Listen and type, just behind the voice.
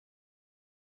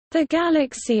The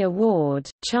Galaxy Award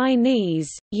Chinese,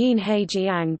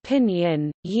 Yinhejiang Pinyin,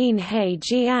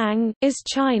 Yinhejiang, is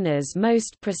China's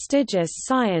most prestigious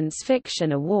science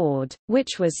fiction award,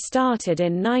 which was started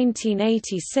in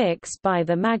 1986 by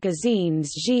the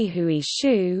magazines Zhihui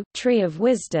Shu Tree of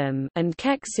Wisdom and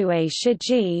Kexue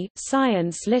Shiji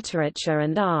Science Literature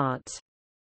and Art.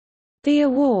 The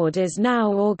award is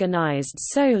now organized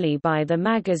solely by the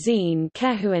magazine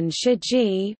Kehuan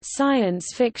Shiji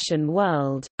Science Fiction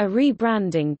World, a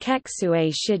rebranding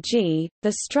Kexue Shiji.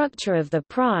 The structure of the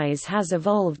prize has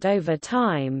evolved over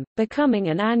time, becoming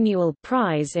an annual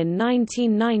prize in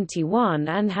 1991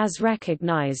 and has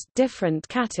recognized different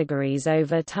categories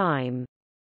over time.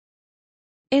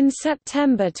 In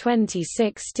September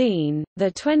 2016,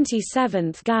 the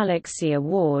 27th Galaxy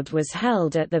Award was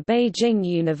held at the Beijing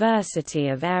University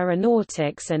of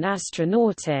Aeronautics and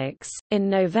Astronautics. In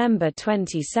November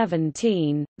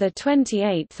 2017, the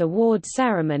 28th award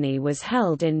ceremony was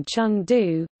held in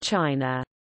Chengdu, China.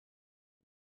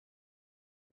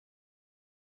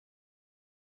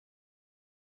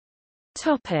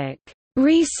 Topic: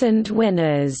 Recent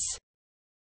winners.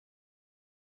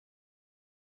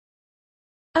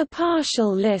 A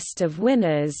partial list of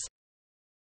winners.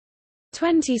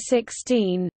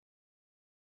 2016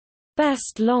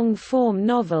 Best Long-Form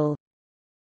Novel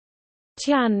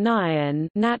Tian Nian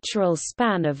Natural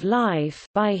Span of Life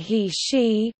by He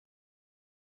Shi.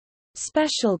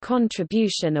 Special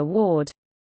Contribution Award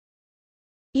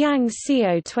Yang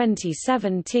Xiao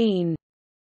 2017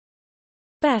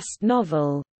 Best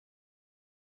Novel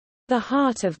The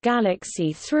Heart of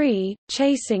Galaxy 3,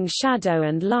 Chasing Shadow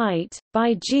and Light,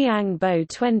 by Jiang Bo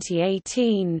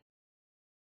 2018.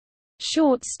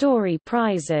 Short Story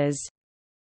Prizes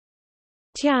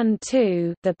Tian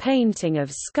 2, The Painting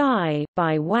of Sky,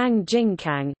 by Wang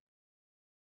Jingkang.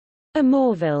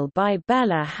 Amorville by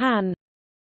Bella Han.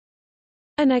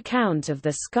 An Account of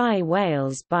the Sky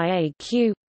Whales by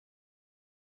A.Q.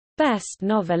 Best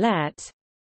Novelette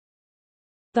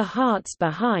The Hearts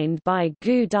Behind by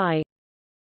Gu Dai.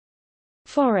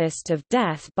 Forest of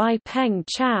Death by Peng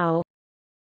Chao.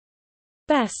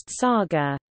 Best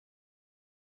Saga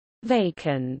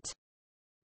Vacant